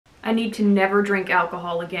I need to never drink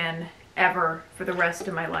alcohol again, ever, for the rest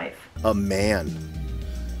of my life. A man.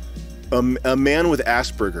 A man with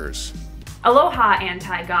Asperger's. Aloha,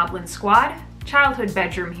 Anti-Goblin Squad. Childhood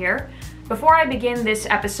Bedroom here. Before I begin this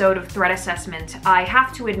episode of Threat Assessment, I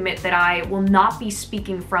have to admit that I will not be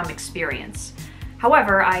speaking from experience.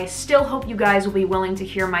 However, I still hope you guys will be willing to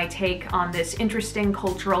hear my take on this interesting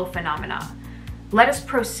cultural phenomena. Let us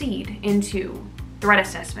proceed into Threat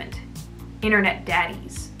Assessment. Internet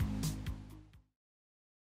Daddies.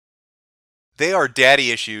 They are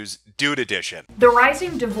daddy issues, dude edition. The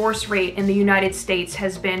rising divorce rate in the United States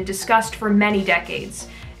has been discussed for many decades,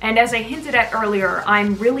 and as I hinted at earlier,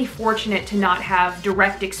 I'm really fortunate to not have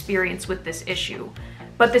direct experience with this issue.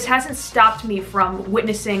 But this hasn't stopped me from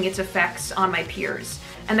witnessing its effects on my peers.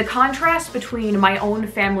 And the contrast between my own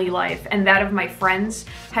family life and that of my friends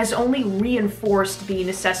has only reinforced the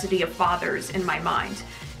necessity of fathers in my mind.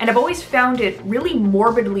 And I've always found it really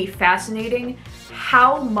morbidly fascinating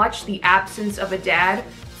how much the absence of a dad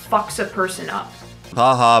fucks a person up.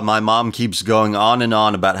 Haha, my mom keeps going on and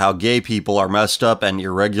on about how gay people are messed up and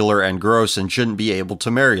irregular and gross and shouldn't be able to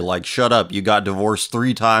marry. Like, shut up, you got divorced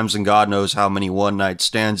 3 times and God knows how many one-night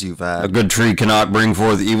stands you've had. A good tree cannot bring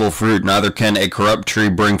forth evil fruit, neither can a corrupt tree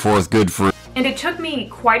bring forth good fruit. And it took me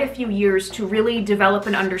quite a few years to really develop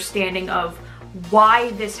an understanding of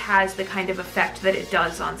why this has the kind of effect that it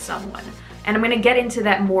does on someone. And I'm going to get into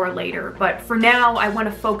that more later, but for now I want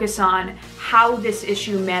to focus on how this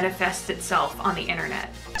issue manifests itself on the internet.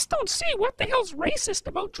 I just don't see what the hell's racist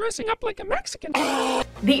about dressing up like a Mexican.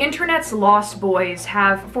 The internet's lost boys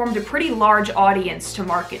have formed a pretty large audience to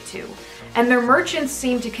market to, and their merchants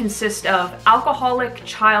seem to consist of alcoholic,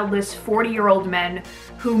 childless, 40-year-old men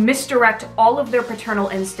who misdirect all of their paternal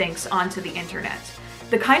instincts onto the internet.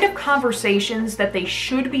 The kind of conversations that they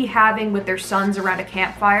should be having with their sons around a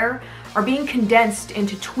campfire are being condensed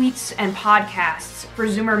into tweets and podcasts for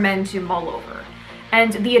Zoomer men to mull over.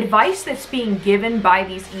 And the advice that's being given by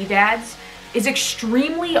these e-dads is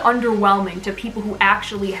extremely underwhelming to people who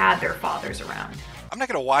actually had their fathers around. I'm not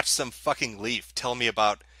gonna watch some fucking leaf tell me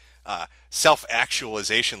about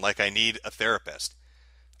self-actualization like I need a therapist.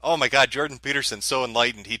 Oh my god, Jordan Peterson's so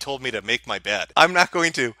enlightened, he told me to make my bed. I'm not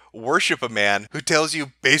going to worship a man who tells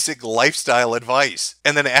you basic lifestyle advice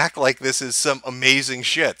and then act like this is some amazing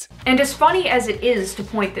shit. And as funny as it is to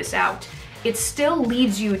point this out, it still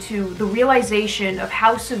leads you to the realization of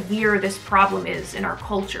how severe this problem is in our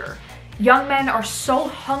culture. Young men are so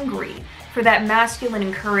hungry for that masculine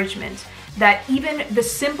encouragement that even the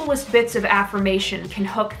simplest bits of affirmation can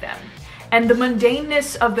hook them. And the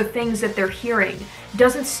mundaneness of the things that they're hearing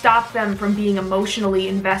doesn't stop them from being emotionally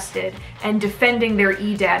invested and defending their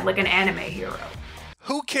e-dad like an anime hero.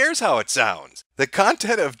 Who cares how it sounds? The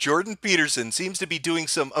content of Jordan Peterson seems to be doing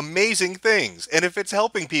some amazing things, and if it's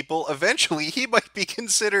helping people, eventually he might be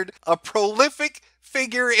considered a prolific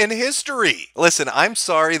figure in history. Listen, I'm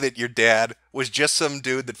sorry that your dad was just some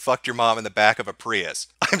dude that fucked your mom in the back of a Prius.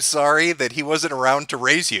 I'm sorry that he wasn't around to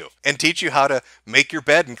raise you and teach you how to make your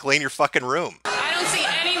bed and clean your fucking room. I don't see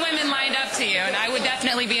any women lined up to you, and I would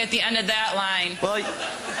definitely be at the end of that line. Well,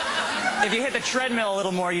 if you hit the treadmill a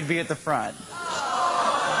little more, you'd be at the front.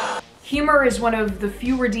 Humor is one of the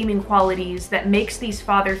few redeeming qualities that makes these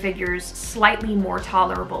father figures slightly more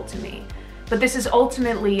tolerable to me. But this is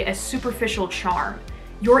ultimately a superficial charm.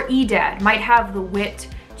 Your e-dad might have the wit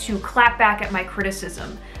to clap back at my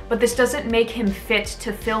criticism, but this doesn't make him fit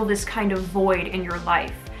to fill this kind of void in your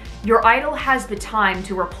life. Your idol has the time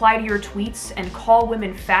to reply to your tweets and call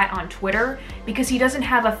women fat on Twitter because he doesn't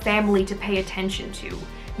have a family to pay attention to.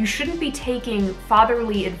 You shouldn't be taking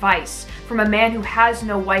fatherly advice from a man who has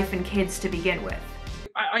no wife and kids to begin with.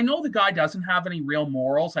 I know the guy doesn't have any real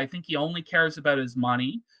morals. I think he only cares about his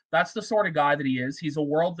money. That's the sort of guy that he is. He's a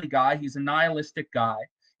worldly guy. He's a nihilistic guy.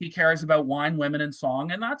 He cares about wine, women, and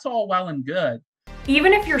song, and that's all well and good.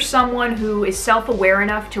 Even if you're someone who is self-aware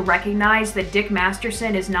enough to recognize that Dick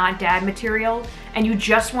Masterson is not dad material, and you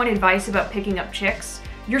just want advice about picking up chicks,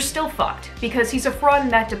 you're still fucked, because he's a fraud in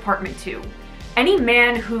that department too. Any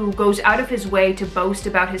man who goes out of his way to boast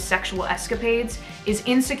about his sexual escapades is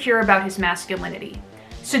insecure about his masculinity.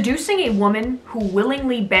 Seducing a woman who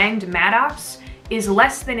willingly banged Maddox is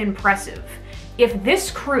less than impressive. If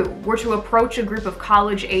this crew were to approach a group of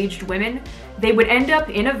college-aged women, they would end up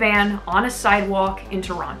in a van on a sidewalk in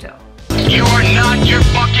Toronto. You are not your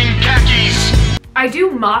fucking khakis! I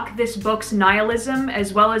do mock this book's nihilism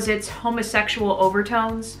as well as its homosexual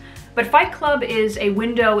overtones, but Fight Club is a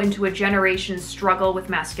window into a generation's struggle with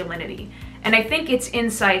masculinity, and I think its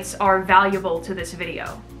insights are valuable to this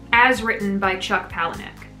video. As written by Chuck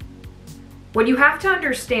Palahniuk. What you have to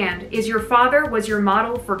understand is your father was your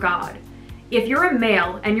model for God. If you're a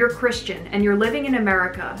male and you're Christian and you're living in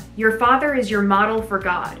America, your father is your model for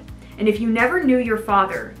God. And if you never knew your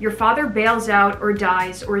father bails out or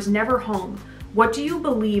dies or is never home, what do you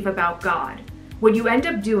believe about God? What you end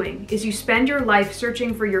up doing is you spend your life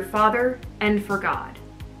searching for your father and for God.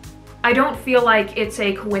 I don't feel like it's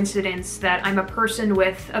a coincidence that I'm a person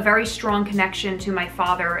with a very strong connection to my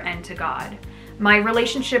father and to God. My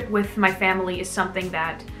relationship with my family is something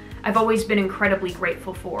that I've always been incredibly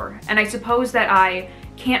grateful for, and I suppose that I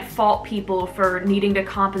can't fault people for needing to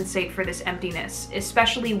compensate for this emptiness,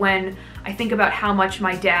 especially when I think about how much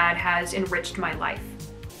my dad has enriched my life.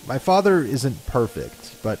 My father isn't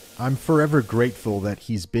perfect, but I'm forever grateful that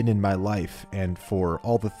he's been in my life and for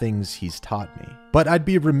all the things he's taught me. But I'd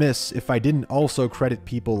be remiss if I didn't also credit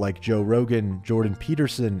people like Joe Rogan, Jordan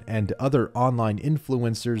Peterson, and other online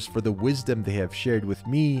influencers for the wisdom they have shared with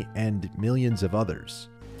me and millions of others.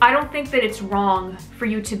 I don't think that it's wrong for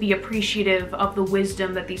you to be appreciative of the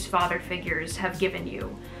wisdom that these father figures have given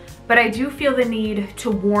you, but I do feel the need to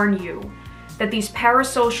warn you that these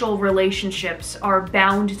parasocial relationships are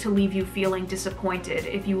bound to leave you feeling disappointed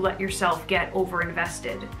if you let yourself get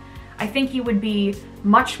overinvested. I think you would be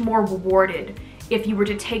much more rewarded if you were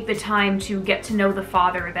to take the time to get to know the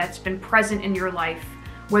father that's been present in your life,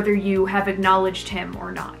 whether you have acknowledged him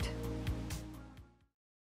or not.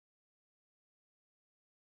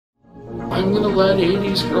 I'm gonna let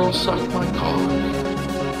 80s girls suck my cock.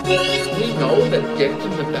 We know that dick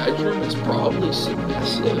in the bedroom is probably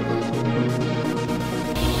submissive.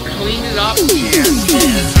 Clean it up, man.